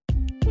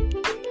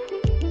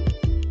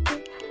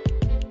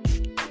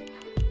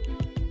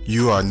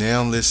You are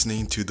now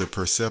listening to the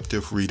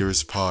Perceptive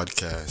Readers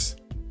Podcast.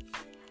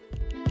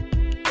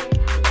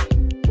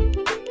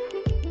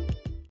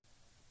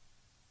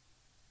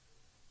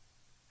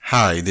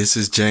 Hi, this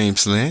is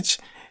James Lynch,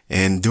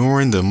 and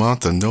during the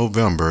month of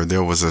November,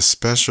 there was a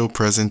special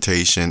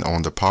presentation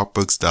on the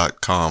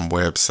popbooks.com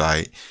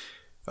website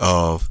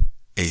of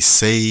a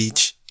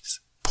sage's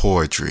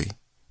poetry.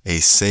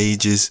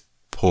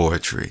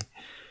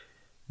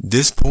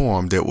 This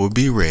poem that will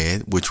be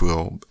read, which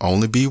will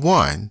only be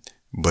one,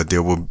 but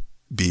there will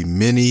be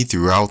many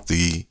throughout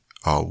the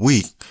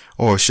week,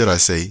 or should I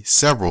say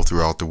several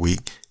throughout the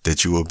week,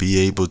 that you will be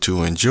able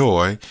to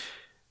enjoy,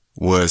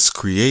 was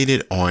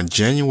created on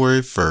January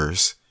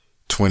 1st,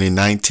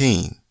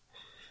 2019.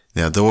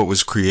 Now, though it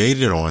was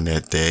created on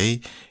that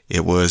day,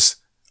 it was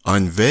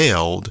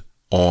unveiled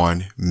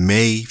on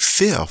May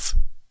 5th,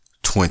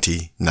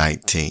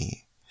 2019.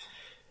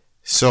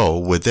 So,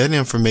 with that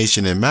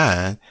information in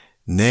mind,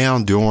 now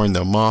during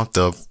the month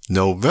of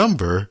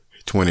November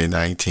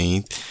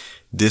 2019,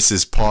 this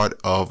is part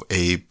of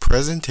a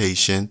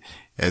presentation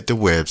at the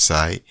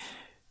website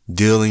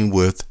dealing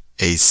with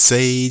a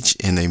Sage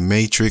in a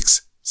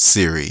Matrix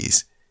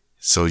series.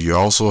 So you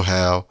also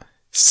have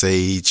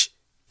sage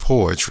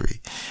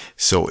poetry.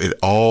 So it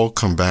all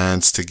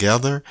combines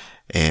together,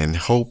 and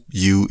hope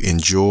you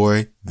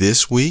enjoy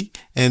this week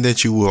and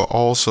that you will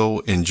also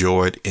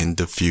enjoy it in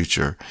the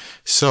future.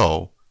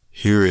 So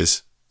here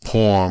is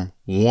poem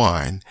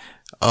 1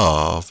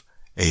 of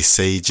a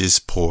sage's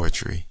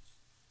poetry.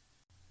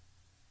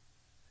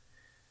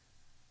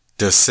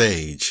 The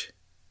Sage.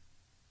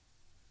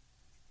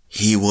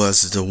 He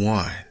was the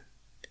one,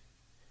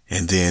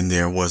 and then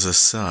there was a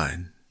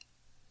son.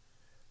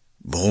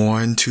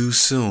 Born too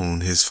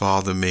soon, his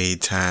father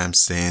made time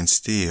stand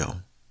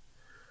still.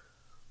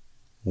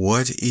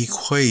 What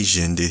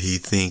equation did he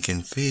think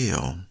and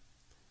feel?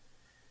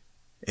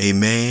 A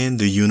man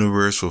the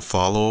universe will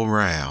follow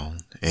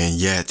around and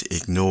yet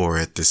ignore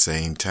at the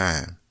same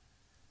time.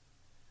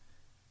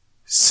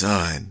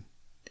 Son,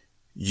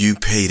 you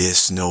pay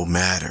this no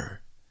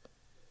matter.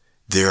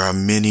 There are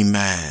many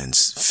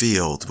minds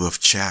filled with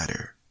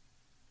chatter.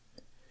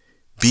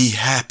 Be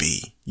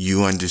happy,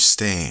 you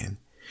understand,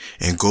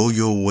 and go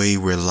your way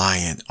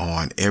reliant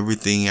on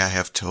everything I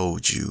have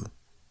told you.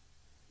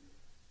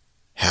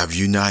 Have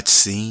you not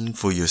seen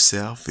for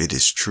yourself it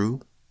is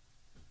true?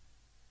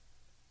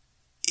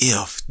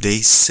 If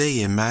they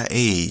say in my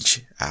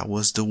age I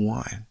was the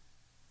one,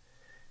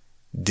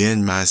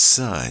 then my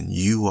son,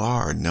 you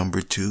are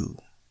number 2.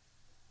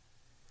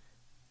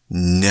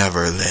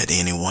 Never let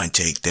anyone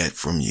take that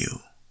from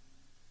you,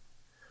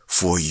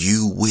 for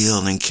you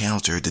will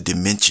encounter the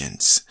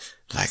dimensions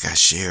like I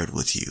shared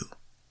with you.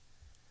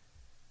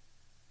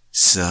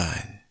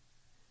 Son,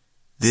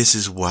 this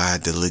is why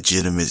the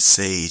legitimate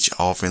sage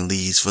often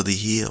leaves for the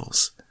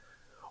hills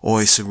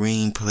or a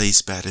serene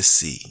place by the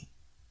sea.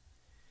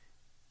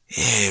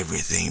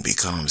 Everything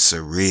becomes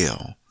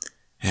surreal,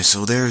 and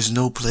so there is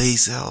no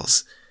place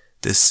else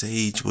the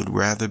sage would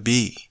rather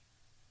be.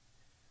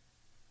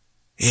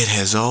 It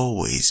has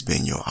always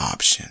been your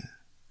option.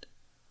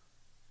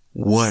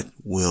 What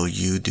will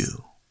you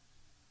do?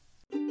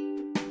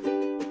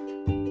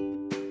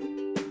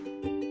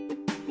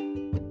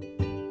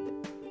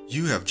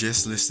 You have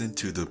just listened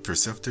to the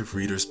Perceptive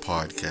Readers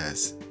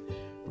Podcast.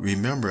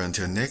 Remember,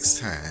 until next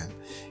time,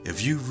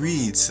 if you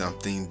read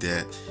something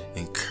that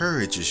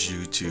encourages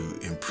you to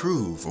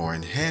improve or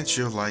enhance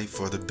your life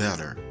for the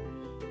better,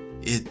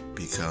 it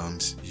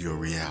becomes your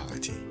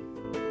reality.